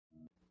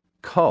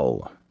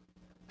Cull.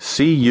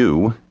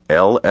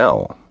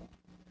 C-U-L-L.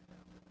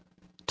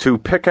 To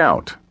pick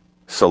out.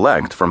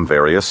 Select from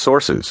various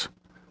sources.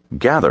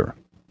 Gather.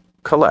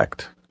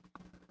 Collect.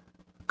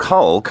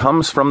 Cull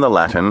comes from the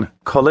Latin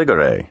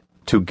colligere,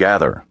 to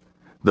gather,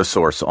 the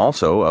source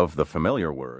also of the familiar word